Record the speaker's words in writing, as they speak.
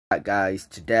Right guys,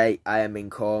 today I am in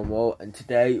Cornwall and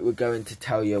today we're going to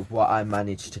tell you what I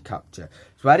managed to capture.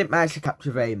 So I didn't manage to capture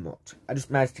very much. I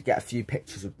just managed to get a few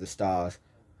pictures of the stars.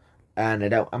 And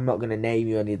I'm not going to name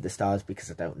you any of the stars because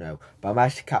I don't know. But I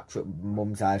managed to capture it with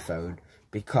Mum's iPhone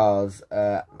because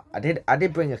I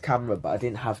did bring a camera, but I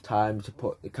didn't have time to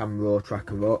put the camera raw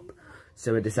tracker up.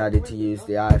 So I decided to use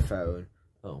the iPhone.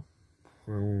 Oh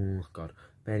god.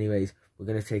 But anyways, we're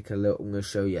going to take a look. I'm going to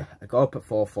show you. I got up at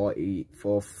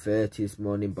 4:30 this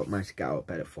morning, but managed to get out of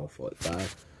bed at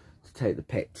 4:45 to take the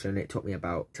picture, and it took me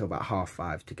till about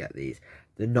 5:30 to get these.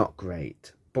 They're not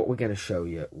great, but we're going to show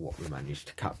you what we managed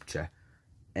to capture.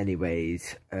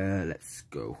 Anyways, let's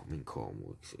go. I'm in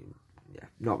Cornwall. Yeah,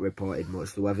 not reported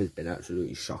much. The weather's been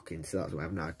absolutely shocking, so that's why I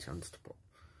haven't had a chance to put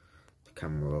the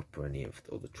camera up or any of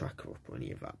the tracker up or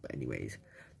any of that. But anyways,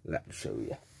 let's show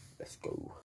you. Let's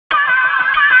go.